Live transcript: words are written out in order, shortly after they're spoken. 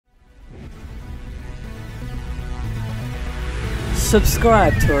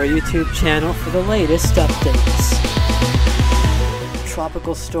Subscribe to our YouTube channel for the latest updates.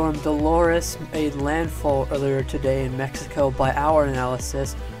 Tropical Storm Dolores made landfall earlier today in Mexico by our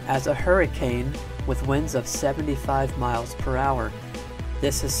analysis as a hurricane with winds of 75 miles per hour.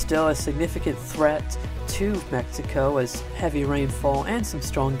 This is still a significant threat to Mexico as heavy rainfall and some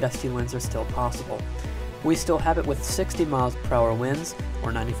strong gusty winds are still possible. We still have it with 60 miles per hour winds,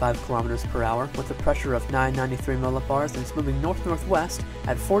 or 95 kilometers per hour, with a pressure of 993 millibars, and it's moving north-northwest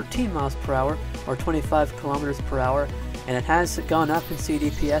at 14 miles per hour, or 25 kilometers per hour, and it has gone up in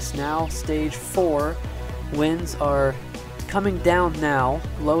CDPS now, stage 4. Winds are coming down now,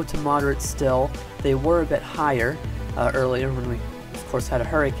 low to moderate still. They were a bit higher earlier when we, of course, had a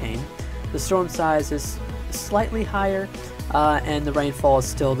hurricane. The storm size is slightly higher, and the rainfall is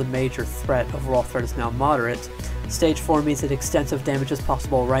still the major threat. Overall threat is now moderate. Stage 4 means that extensive damage is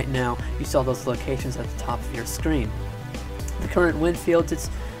possible right now. You saw those locations at the top of your screen. The current wind fields, it's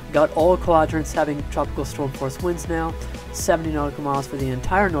got all quadrants having tropical storm force winds now, 70 nautical miles for the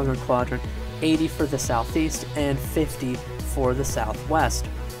entire northern quadrant, 80 for the southeast, and 50 for the southwest.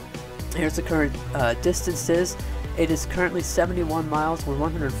 Here's the current distances. It is currently 71 miles, or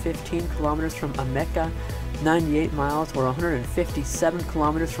 115 kilometers from Ameca, 98 miles, or 157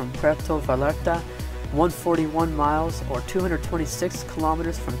 kilometers from Puerto Vallarta, 141 miles, or 226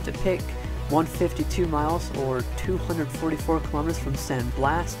 kilometers from Tepic, 152 miles, or 244 kilometers from San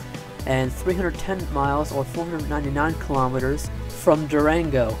Blas, and 310 miles, or 499 kilometers from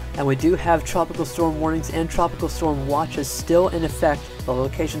Durango. And we do have tropical storm warnings and tropical storm watches still in effect. The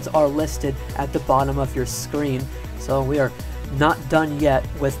locations are listed at the bottom of your screen, so we are not done yet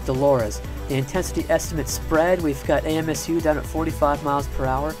with Dolores. The intensity estimate spread, we've got AMSU down at 45 miles per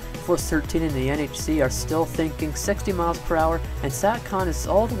hour, Force 13 and the NHC are still thinking 60 miles per hour, and SATCON is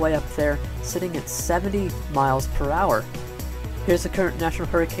all the way up there, sitting at 70 miles per hour. Here's the current National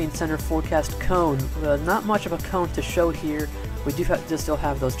Hurricane Center forecast cone. Not much of a cone to show here. We do still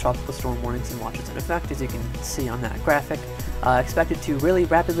have those tropical storm warnings and watches in effect, as you can see on that graphic. Expected to really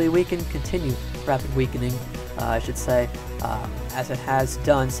rapidly weaken, continue rapid weakening, I should say, as it has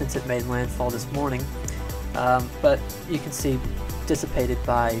done since it made landfall this morning. But you can see dissipated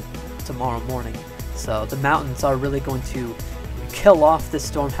by tomorrow morning. So the mountains are really going to kill off this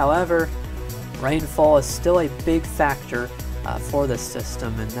storm. However, rainfall is still a big factor for this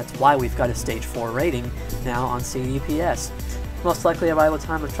system, and that's why we've got a stage 4 rating now on CDPS. Most likely arrival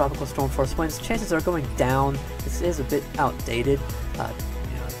time of tropical storm force winds, chances are going down. This is a bit outdated.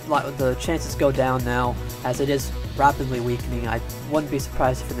 The chances go down now as it is rapidly weakening. I wouldn't be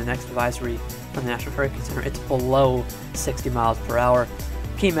surprised if in the next advisory from the National Hurricane Center it's below 60 miles per hour.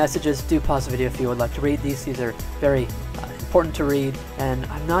 Key messages, do pause the video if you would like to read these. These are very important to read, and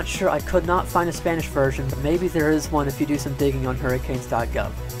I'm not sure, I could not find a Spanish version, but maybe there is one if you do some digging on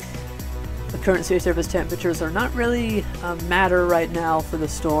hurricanes.gov. The current sea surface temperatures are not really a matter right now for the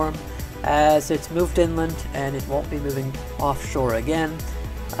storm, as it's moved inland and it won't be moving offshore again.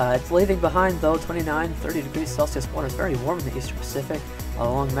 It's leaving behind, though, 29, 30 degrees Celsius water. Is very warm in the Eastern Pacific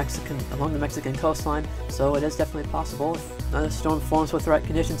along the Mexican coastline, so it is definitely possible. If another storm forms with the right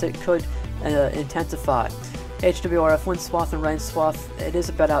conditions, it could intensify. HWRF wind swath and rain swath, it is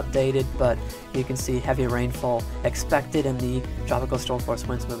a bit outdated, but you can see heavy rainfall expected in the tropical storm force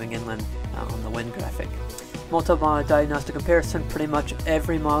winds moving inland on the wind graphic. Multi-model diagnostic comparison, pretty much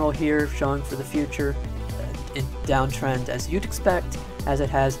every model here showing for the future in downtrend as you'd expect, as it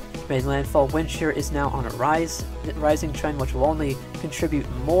has made landfall. Wind shear is now on a rising trend, which will only contribute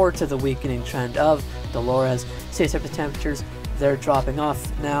more to the weakening trend of Dolores. Sea surface temperatures, they're dropping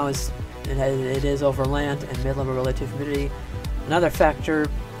off now as it is over land, and mid-level relative humidity, another factor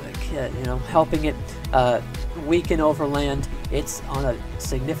helping it weaken over land. It's on a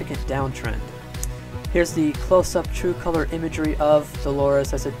significant downtrend. Here's the close-up true color imagery of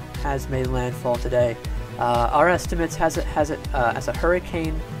Dolores as it has made landfall today. Our estimates has it as a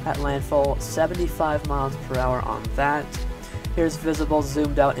hurricane at landfall, 75 miles per hour on that. Here's visible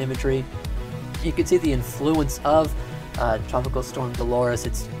zoomed out imagery. You can see the influence of tropical storm Dolores.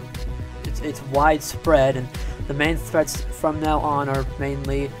 It's widespread, and the main threats from now on are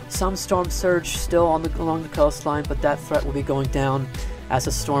mainly some storm surge still along the coastline, but that threat will be going down as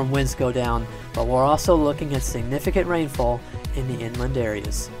the storm winds go down. But we're also looking at significant rainfall in the inland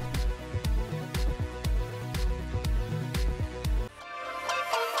areas.